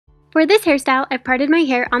For this hairstyle, I've parted my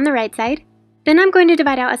hair on the right side. Then I'm going to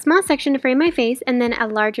divide out a small section to frame my face and then a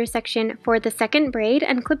larger section for the second braid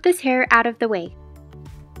and clip this hair out of the way.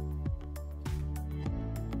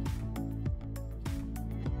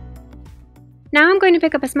 Now I'm going to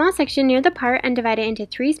pick up a small section near the part and divide it into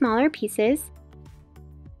 3 smaller pieces.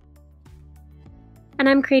 And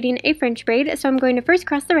I'm creating a French braid, so I'm going to first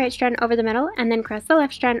cross the right strand over the middle and then cross the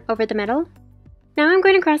left strand over the middle. Now I'm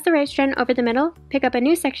going to cross the right strand over the middle, pick up a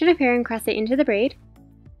new section of hair and cross it into the braid.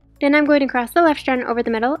 Then I'm going to cross the left strand over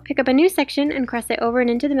the middle, pick up a new section and cross it over and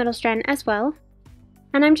into the middle strand as well.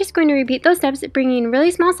 And I'm just going to repeat those steps, bringing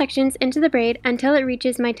really small sections into the braid until it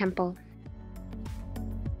reaches my temple.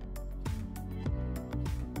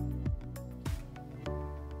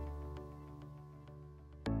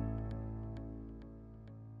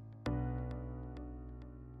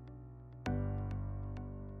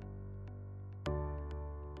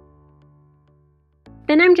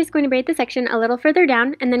 Then I'm just going to braid the section a little further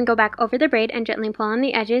down and then go back over the braid and gently pull on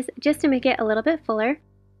the edges just to make it a little bit fuller.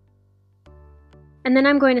 And then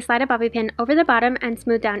I'm going to slide a bobby pin over the bottom and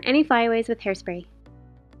smooth down any flyaways with hairspray.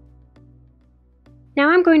 Now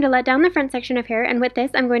I'm going to let down the front section of hair, and with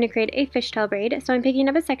this I'm going to create a fishtail braid. So I'm picking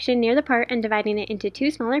up a section near the part and dividing it into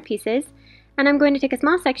 2 smaller pieces. And I'm going to take a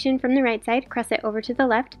small section from the right side, cross it over to the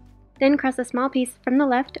left, then cross a small piece from the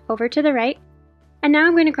left over to the right. And now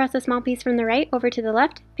I'm going to cross a small piece from the right over to the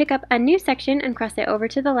left, pick up a new section and cross it over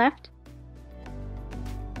to the left.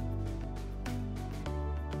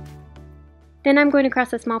 Then I'm going to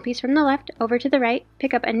cross a small piece from the left over to the right,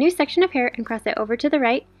 pick up a new section of hair and cross it over to the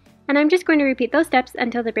right. And I'm just going to repeat those steps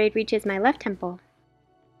until the braid reaches my left temple.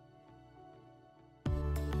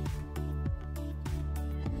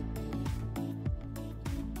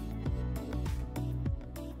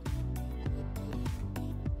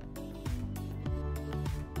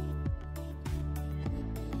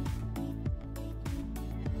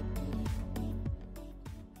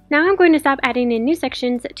 Now I'm going to stop adding in new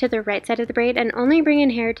sections to the right side of the braid and only bring in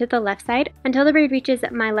hair to the left side until the braid reaches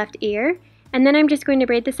my left ear. And then I'm just going to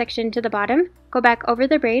braid the section to the bottom, go back over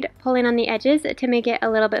the braid, pulling on the edges to make it a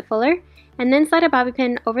little bit fuller, and then slide a bobby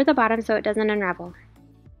pin over the bottom so it doesn't unravel.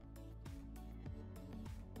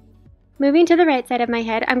 Moving to the right side of my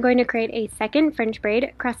head, I'm going to create a second French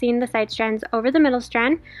braid, crossing the side strands over the middle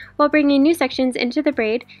strand while bringing new sections into the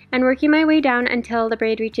braid and working my way down until the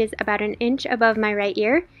braid reaches about an inch above my right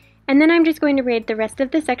ear. And then I'm just going to braid the rest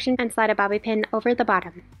of the section and slide a bobby pin over the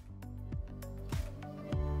bottom.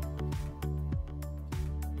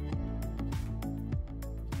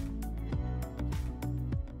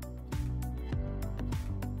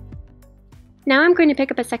 Now I'm going to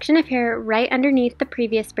pick up a section of hair right underneath the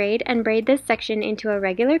previous braid and braid this section into a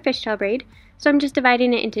regular fishtail braid. So I'm just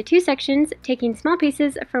dividing it into 2 sections, taking small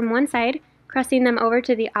pieces from one side, crossing them over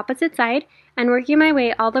to the opposite side, and working my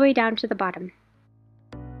way all the way down to the bottom.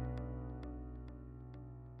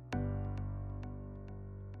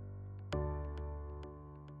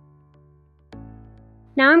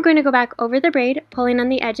 Now I'm going to go back over the braid, pulling on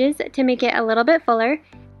the edges to make it a little bit fuller,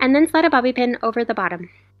 and then slide a bobby pin over the bottom.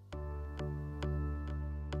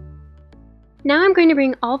 Now I'm going to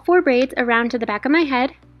bring all 4 braids around to the back of my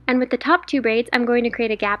head, and with the top 2 braids I'm going to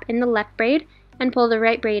create a gap in the left braid and pull the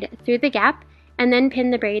right braid through the gap, and then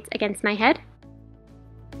pin the braids against my head.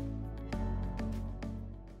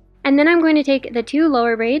 And then I'm going to take the 2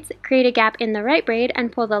 lower braids, create a gap in the right braid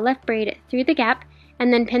and pull the left braid through the gap,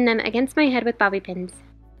 and then pin them against my head with bobby pins.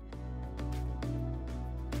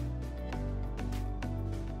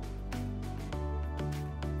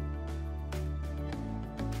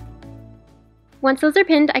 Once those are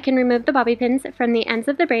pinned, I can remove the bobby pins from the ends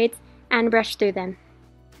of the braids and brush through them.